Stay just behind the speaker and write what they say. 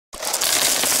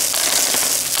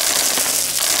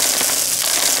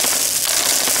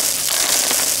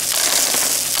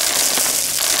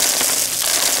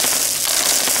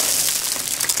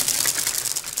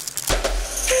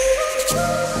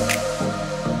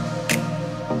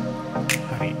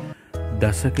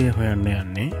දශකය හොයන්න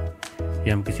යන්නේ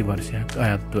යම් කිසි වර්ෂයක්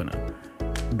අයත් වන.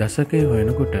 දශකය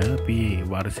හොයනකොට අපි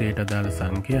වර්ෂයට අදාළ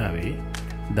සංඛ්‍යාවේ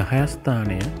 10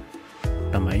 ස්ථානය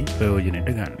තමයි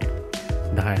ප්‍රයෝජනයට ගන්න.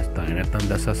 10 ස්ථානය නැත්නම්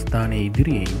දස ස්ථානයේ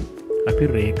ඉදිරියෙන් අපි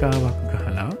රේඛාවක්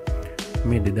ගහලා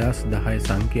මේ 2010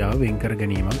 සංඛ්‍යාව වෙන් කර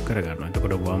ගැනීමක් කරගන්නවා.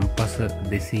 එතකොට වම් පස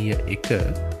 201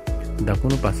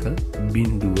 දකුණු පස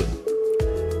 0.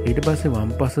 ඊට පස්සේ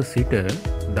වම් පස සිට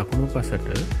දකුණු පසට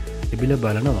තිබිලා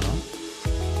බලනවා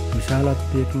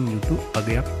විශාලත්වයකින් යුතු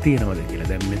අගයක් තියෙනවද කියලා.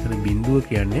 දැන් මෙතන 0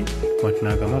 කියන්නේ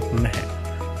වටිනාකමක් නැහැ.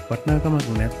 වටිනාකමක්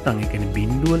නැත්නම් ඒ කියන්නේ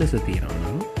 0 ලෙස තියෙනවා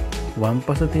නම් වම්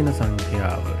පස තියෙන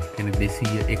සංඛ්‍යාව කියන්නේ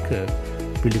 201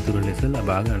 පිළිතුරු ලෙස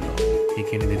ලබා ගන්නවා. ඒ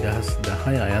කියන්නේ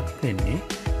 2010 අයත් වෙන්නේ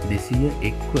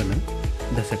 201 වන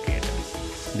දශකයට.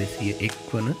 201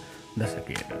 වන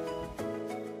දශකයට.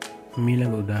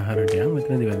 ඊළඟ උදාහරණයක්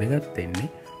මෙතනදී වැදගත් වෙන්නේ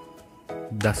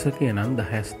දශකය නම්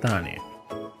 10 ස්ථානය.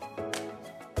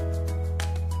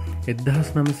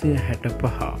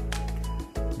 1965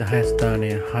 10 ස්ථානය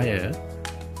 6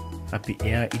 අපි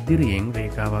එයා ඉදිරියෙන්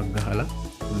රේඛාවක් ගහලා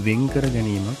වෙන් කර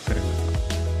ගැනීමක් කරගන්නවා.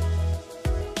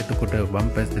 එතකොට වම්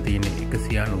පැත්තේ තියෙන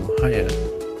 196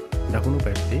 දකුණු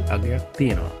පැත්තේ අගයක්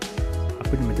තියෙනවා.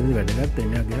 අපිට මෙතනදී වැදගත්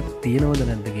වෙන්නේ අගයක් තියෙනවද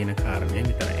නැද්ද කියන කාරණය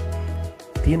විතරයි.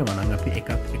 තියෙනවා නම් අපි එකක්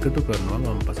එකතු කරනවා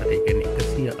වම් පසට. ඒ කියන්නේ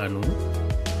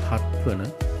 197 වන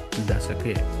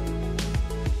දශකය.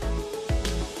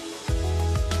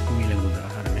 ඊළඟ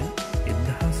උදාහරණය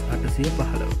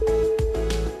 1815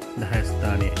 10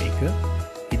 ස්ථානයේ 1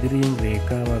 ඉදිරියෙන්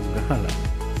රේඛාවක් ගහලා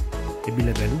තිබිල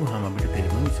බැලුවහම අපිට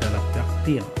තේරෙනවා විශාලත්වයක්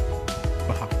තියෙනවා.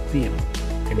 5ක් තියෙනවා.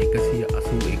 කියන්නේ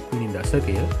 181 වෙනි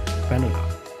දශකය පැනලා.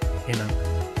 එහෙනම්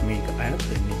මේක අයත්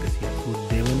වෙන්නේ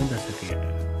 182 වෙනි දශකයට.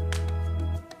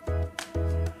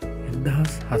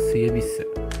 1720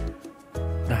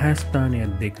 10 ස්ථානය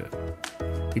 2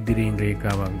 ඉදිරියෙන්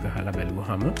රේඛාවක් ගහලා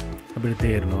බැලුවහම අපිට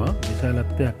තේරෙනවා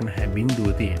විශාලත්වයක් නැහැ,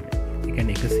 0 තියෙන්නේ. ඒ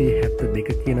කියන්නේ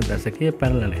 172 කියන දශකය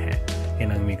පැනලා නැහැ.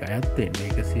 එහෙනම් මේක අයත් වෙන්නේ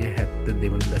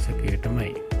 172 වෙනි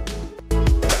දශකයටමයි.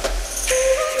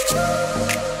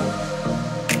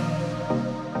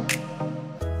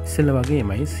 ඉස්සෙල්ලා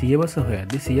වගේමයි සියවස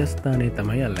හොයද්දී සිය ස්ථානය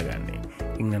තමයි අල්ලගන්නේ.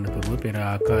 ඉන්නතුරුව පෙර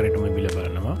ආකාරයටම බිල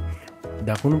බලනවා.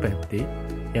 දකුණු පැත්තේ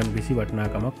යම් කිසි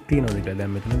වටිනාකමක් තියෙනවද කියලා.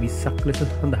 දැන් මෙතන 20ක් ලෙස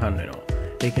සඳහන් වෙනවා.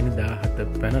 ඒ කියන්නේ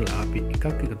 17 පැනලා අපි එකක්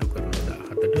එකතු කරනවා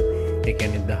 17ට. ඒ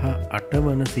කියන්නේ 18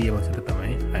 වන සියවසට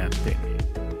තමයි අයත් වෙන්නේ.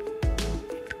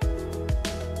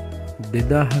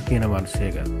 2000 කියන වර්ෂය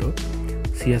ගත්තොත්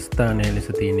සිය ස්ථානයේ ලෙස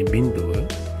තියෙන 0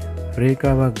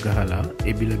 රේඛාවක් ගහලා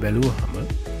එබිල බැලුවහම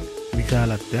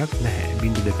විශාලත්වයක් නැහැ,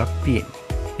 0.2ක් තියෙනවා.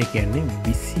 ඒ කියන්නේ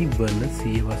 20 වන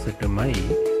සියවසටමයි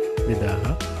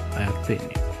 2000 අයත්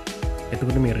වෙන්නේ.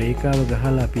 එතකොට මේ රේඛාව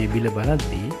ගහලා අපි එබිල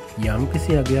බලද්දී යම්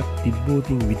කිසි අගයක්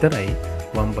තිබ්බොතින් විතරයි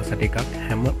වම් පසට එකක්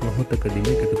හැම මොහොතකදීම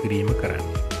එකතු කිරීම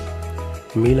කරන්නේ.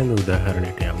 ඊළඟ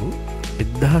උදාහරණයට යමු.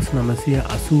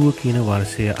 1980 කියන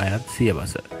වර්ෂය අයත්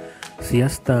සියවස. සිය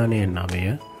ස්ථානයේ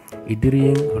 9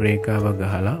 ඉදිරියෙන් රේඛාව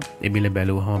ගහලා එබිල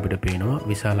බැලුවහම අපිට පේනවා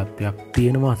විශාලත්වයක්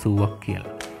තියෙනවා 80ක්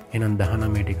කියලා. එහෙනම්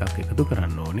 19ට එකක් එකතු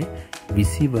කරන්න ඕනේ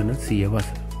 20 වන සියවස.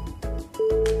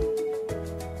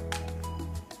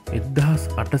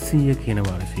 1800 කියන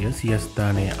වර්ෂය සිය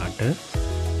ස්ථානයේ 8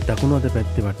 දකුණු අත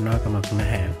පැත්තේ වටිනාකමක්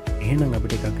නැහැ. එහෙනම්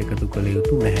අපිට එකක් එකතු කළ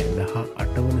යුතු නැහැ.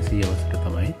 18 වන සියවසට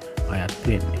තමයි අයත්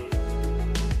වෙන්නේ.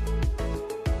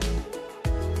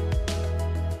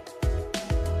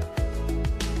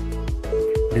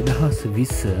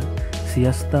 2020 සිය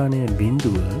ස්ථානයේ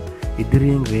 0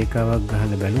 ඉදිරියෙන් රේඛාවක්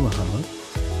ගහලා බැලුවහම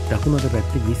දකුණු අත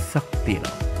පැත්තේ 20ක්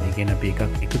තියෙනවා. ඒ කියන්නේ අපි එකක්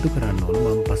එකතු කරන්න ඕන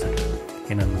වම් පසට.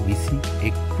 එහෙනම්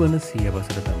 21 වන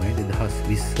සියවසට තමයි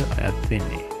 2020 අයත්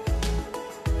වෙන්නේ.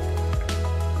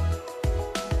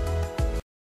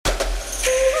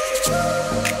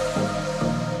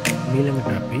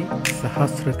 ඊළඟට අපි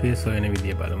සහස රකය සොයන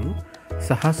විදිය බලමු.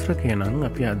 සහස රකය නම්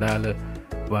අපි අදාළ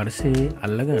වර්ෂයේ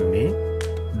අල්ලගන්නේ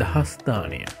 10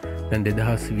 ස්ථානය. දැන්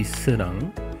 2020 නම්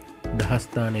 10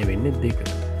 ස්ථානය වෙන්නේ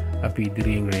 2. අපි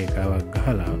ඉදිරියෙන් රේඛාවක්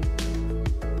ගහලා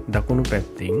දකුණු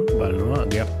පැත්තෙන් බලනවා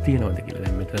අගයක් තියෙනවද කියලා.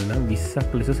 දැන් මෙතන නම් 20ක්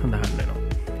ලෙස සඳහන් වෙනවා.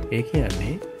 ඒ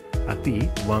කියන්නේ අපි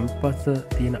වම් පස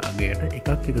තියෙන අගයට එකක්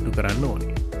එකතු කරන්න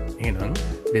ඕනේ. එහෙනම්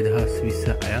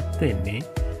 2020 අයත් වෙන්නේ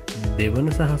දෙවන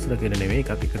සහස්‍රකයට නෙවෙයි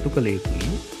එකක් එකතු කළ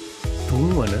යුතුයි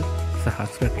 3 වන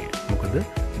සහස්‍රකයට. මොකද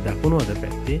දකුණු අත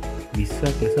පැත්තේ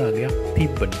 20ක් ලෙස අගයක්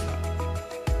තිබ්බ නිසා.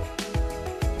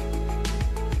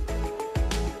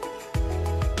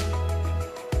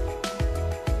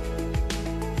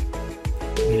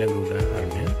 ඊළඟ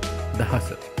උදාහරණය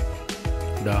 10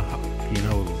 කියන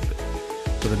අවුරුද්ද.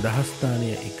 ඒතර 10 ස්ථානය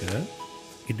 1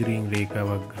 ඉදිරියෙන්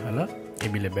රේඛාවක් ගහලා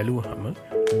එබිල බැලුවහම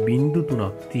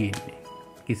 0.3ක් තියෙන්නේ.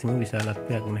 කිසිම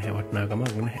විශාලත්වයක් නැහැ,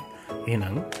 වටිනාකමක් නැහැ.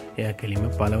 එහෙනම් එයා කෙලින්ම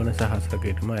පළවන සහස්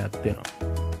රකයටම අයත් වෙනවා.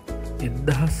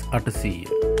 1800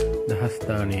 දහස්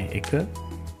ස්ථානයේ 1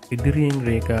 ඉදිරියෙන්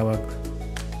රේඛාවක්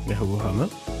ගැහුවහම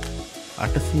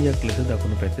 800ක් ලෙස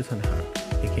දකුණු පැත්තේ සඳහන්.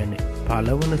 ඒ කියන්නේ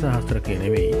පළවන සහස්‍රකය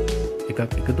නෙවෙයි, එකක්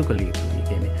එකතු කළ යුතුයි. ඒ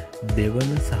කියන්නේ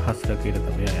දෙවන සහස්‍රකයට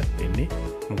තමයි අයත් වෙන්නේ.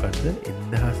 මොකද්ද?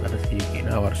 1800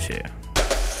 කියන වර්ෂය.